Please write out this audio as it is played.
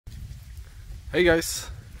Hey guys,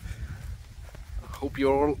 hope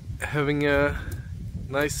you're all having a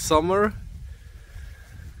nice summer.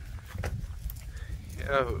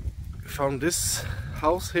 Yeah, found this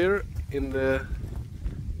house here in the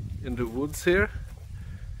woods here.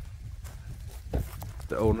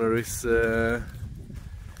 The owner is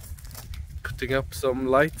putting up some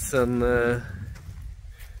lights and yeah,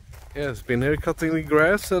 has been here cutting the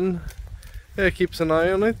grass and yeah, keeps an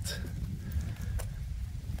eye on it.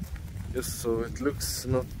 Just so it looks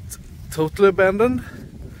not totally abandoned,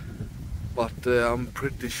 but I'm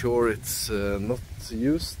pretty sure it's not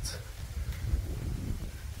used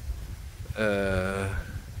as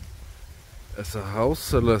a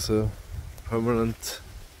house or as a permanent.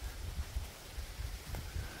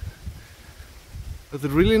 But a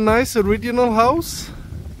really nice original house,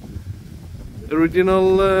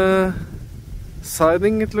 original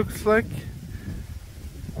siding it looks like.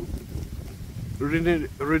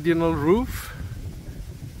 Original roof,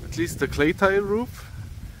 at least the clay tile roof,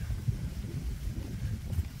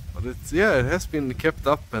 but it's, yeah, it has been kept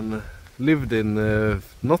up and lived in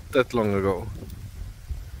not that long ago,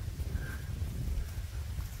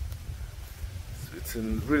 so it's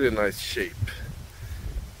in really nice shape.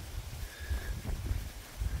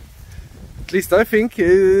 At least I think.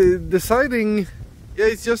 The siding, yeah,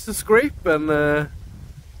 it's just a scrape and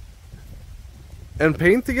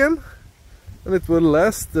paint again. And it will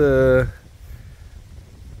last. There's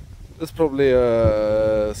probably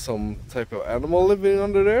some type of animal living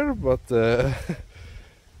under there, but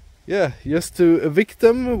yeah, just to evict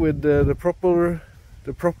them with the proper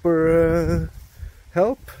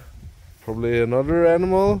help. Probably another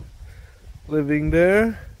animal living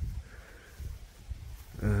there.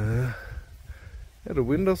 Yeah, the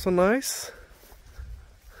windows are nice.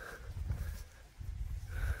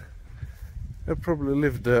 I probably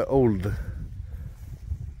lived the old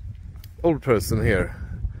person here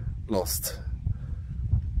lost,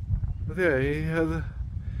 but yeah,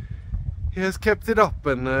 he has kept it up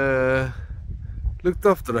and looked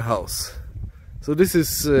after the house. So this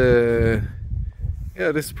is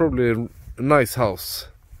yeah, this is probably a nice house.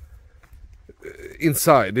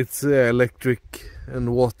 Inside it's electric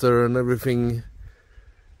and water and everything.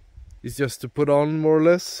 It's just to put on, more or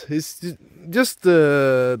less. It's just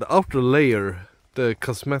the outer layer, the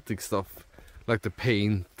cosmetic stuff, like the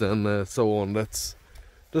paint and so on. That's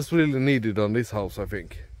really needed on this house, I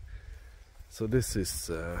think. So this is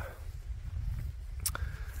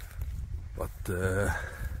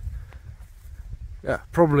yeah,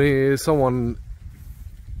 probably some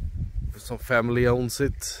family owns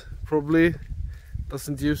it, probably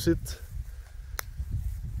doesn't use it,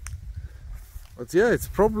 but yeah, it's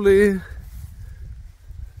probably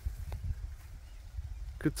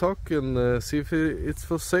could talk and see if it's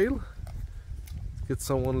for sale. Get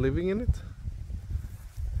someone living in it.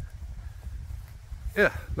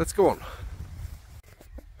 Yeah, let's go on.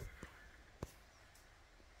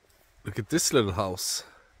 Look at this little house.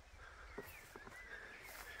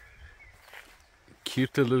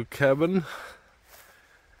 Cute little cabin.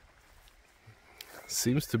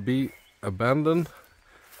 Seems to be abandoned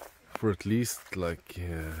for at least like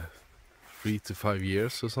 3 to 5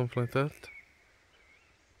 years or something like that.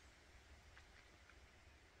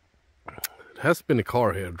 Has been a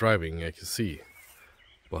car here driving, I can see,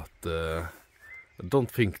 but I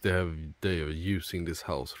don't think they are using this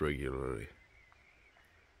house regularly.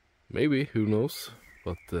 Maybe, who knows?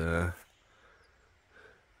 But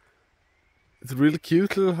it's a really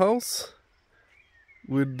cute little house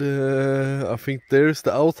with I think there's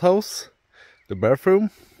the outhouse, the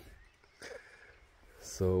bathroom.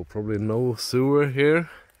 So probably no sewer here.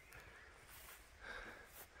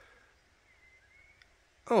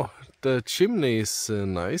 Oh, the chimney is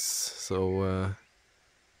nice, so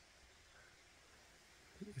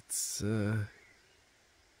it's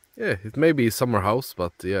yeah, it may be a summer house,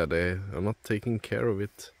 but yeah, they are not taking care of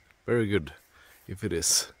it very good, if it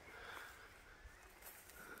is.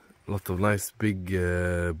 A lot of nice big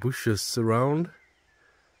bushes around,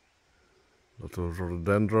 a lot of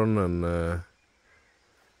rhododendron and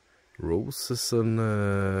roses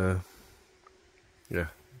and yeah,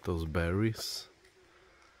 those berries.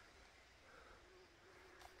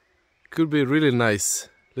 Could be a really nice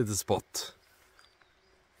little spot.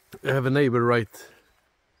 I have a neighbor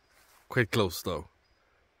quite close though.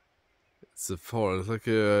 It's like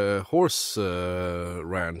a horse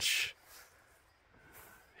ranch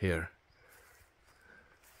here.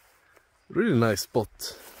 Really nice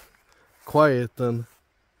spot. Quiet and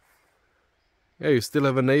yeah, you still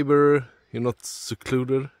have a neighbor. You're not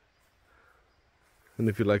secluded. And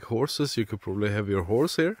if you like horses, you could probably have your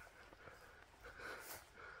horse here.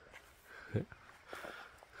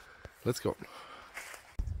 Let's go.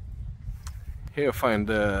 Here I found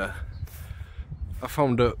a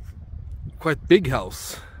quite big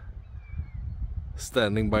house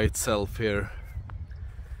standing by itself here,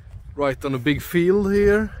 right on a big field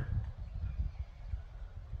here,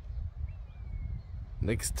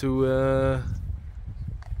 next to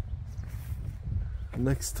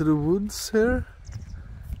the woods here.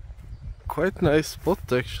 Quite nice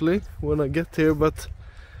spot actually when I get here, but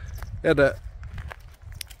yeah,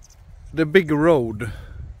 the big road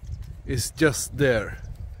is just there,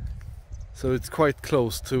 so it's quite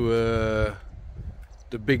close to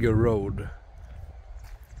the bigger road.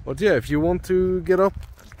 But yeah, if you want to get up,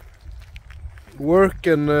 work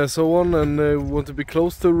and so on, and want to be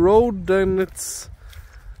close to the road, then it's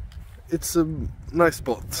a nice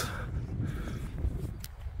spot.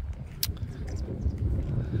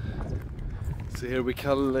 So here we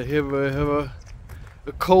have a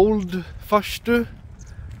cold farstu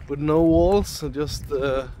with no walls, just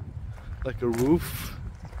like a roof.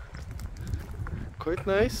 Quite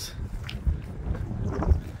nice.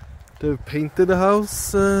 They painted the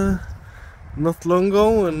house not long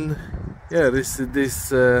ago, and yeah,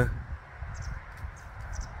 this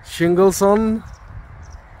shingles on,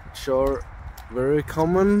 which are very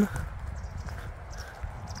common.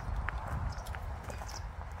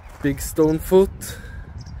 Big stone foot,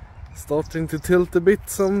 starting to tilt a bit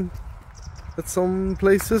at some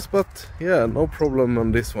places, but yeah, no problem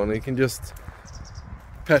on this one. You can just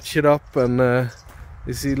patch it up, and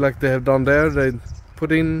you see, like they have done there, they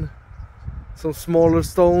put in some smaller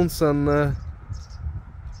stones and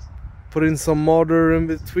put in some mortar in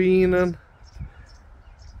between and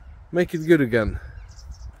make it good again.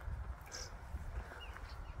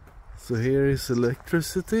 So here is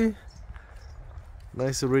electricity.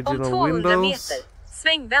 Nice original windows.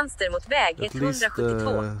 Sväng vänster mot väg 172. At least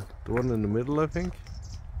the one in the middle, I think.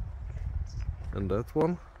 And that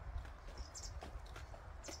one.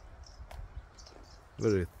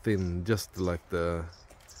 Very thin, just like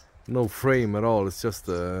no frame at all. It's just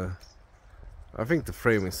I think the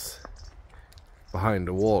frame is behind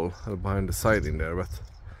the wall, behind the siding there, but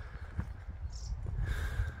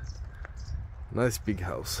nice big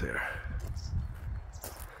house here.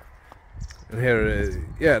 And here,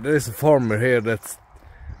 yeah, there is a farmer here that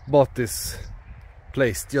bought this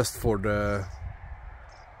place just for the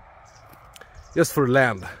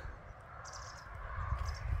land.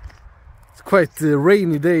 It's quite a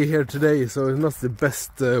rainy day here today, so it's not the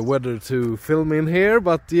best weather to film in here.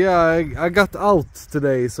 But yeah, I got out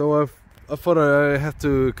today, so I thought I had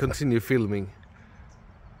to continue filming.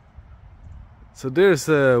 So there's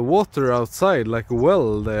water outside, like a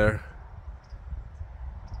well there.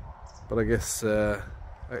 But I guess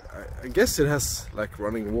I guess it has like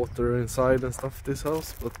running water inside and stuff, this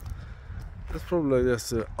house, but that's probably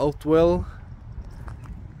just an outwell.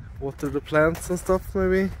 Water the plants and stuff,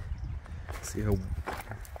 maybe. See how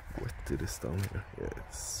wet it is down here. Yeah,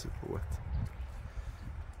 it's super wet.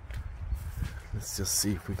 Let's just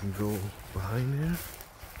see if we can go behind here.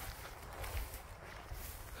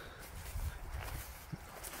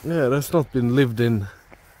 Yeah, that's not been lived in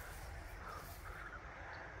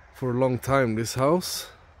for a long time, this house.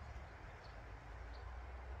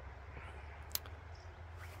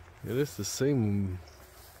 It is the same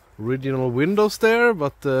original windows there,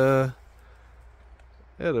 but yeah,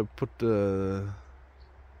 they put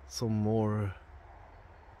some more,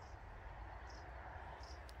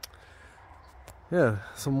 yeah,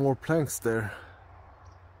 some more planks there,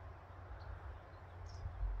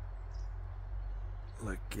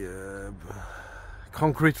 like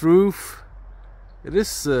concrete roof. It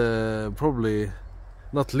is probably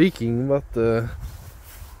not leaking, but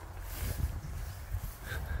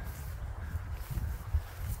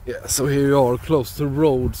yeah, so here you are close to the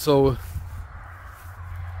road, so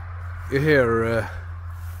you hear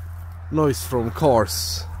noise from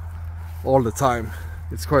cars all the time.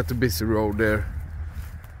 It's quite a busy road there,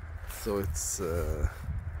 so it's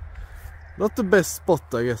not the best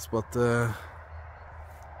spot, I guess, but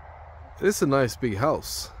it's a nice big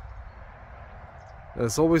house.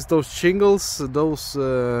 There's always those shingles, those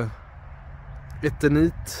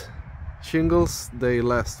Eternit shingles. They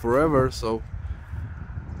last forever, so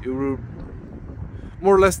you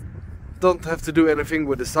more or less don't have to do anything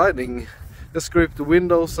with the siding. Just scrape the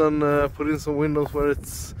windows and put in some windows where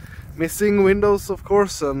it's missing windows, of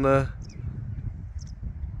course, and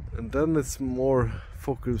then it's more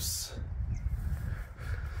focus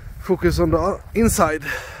on the inside.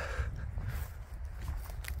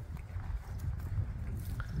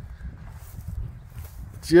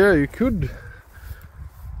 Yeah, you could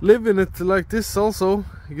live in it like this also.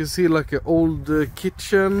 You can see like an old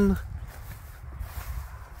kitchen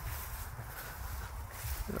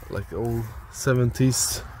like old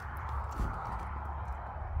 70s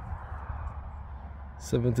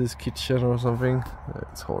kitchen or something.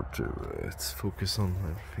 It's hard to focus on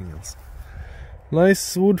everything else.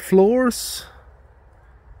 Nice wood floors.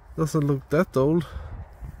 Doesn't look that old.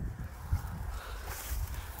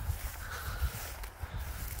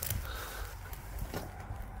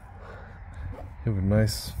 You have a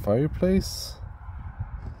nice fireplace.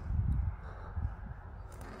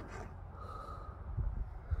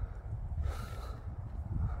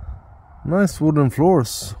 Nice wooden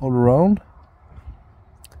floors all around.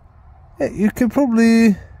 Yeah, you can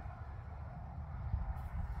probably,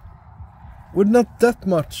 with not that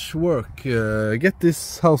much work, get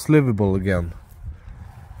this house livable again.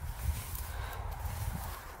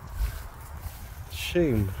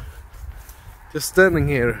 Shame. Just standing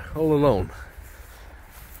here all alone.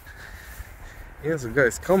 Yeah, so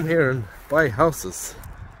guys, come here and buy houses.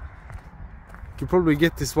 You can probably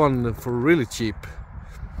get this one for really cheap.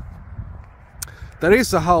 There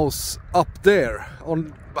is a house up there,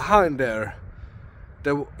 on behind there,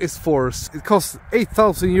 that is for, it costs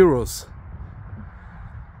 8,000 euros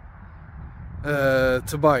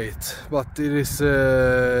to buy it. But it is,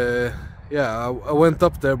 yeah, I went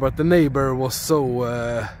up there, but the neighbor was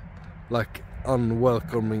so like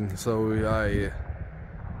unwelcoming, so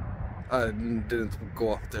I didn't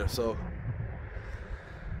go up there. So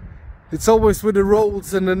it's always with the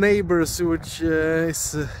roads and the neighbors which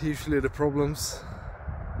is usually the problems.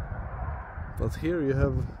 But here you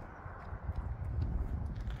have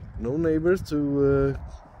no neighbors to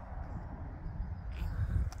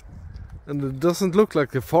and it doesn't look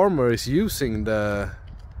like the farmer is using the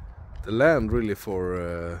land really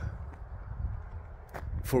for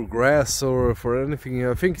grass or for anything.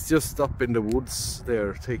 I think it's just up in the woods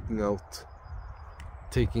they're taking out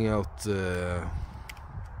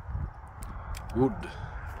wood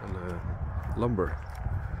and lumber.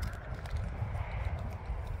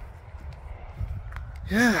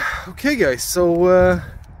 Yeah, okay guys, so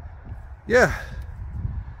yeah,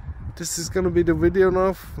 this is gonna be the video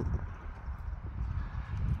now.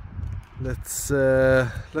 Let's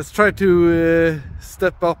try to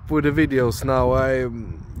step up with the videos now. I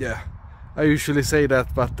usually say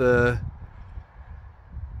that, but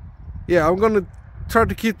yeah, I'm gonna try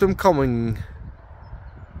to keep them coming.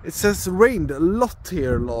 It says rained a lot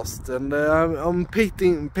here last, and I'm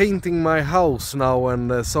painting my house now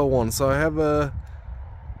and so on, so I have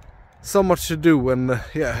so much to do, and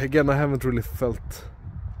yeah, again, I haven't really felt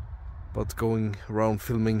about going around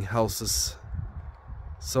filming houses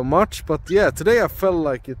so much, but yeah, today I felt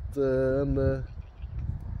like it, and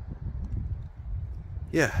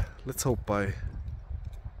yeah, let's hope I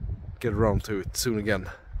get around to it soon again.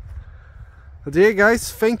 But yeah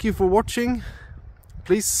guys, thank you for watching.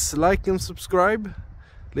 Please like and subscribe,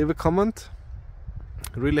 leave a comment,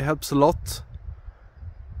 it really helps a lot.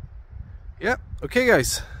 Yeah, okay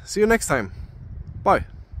guys, see you next time, bye.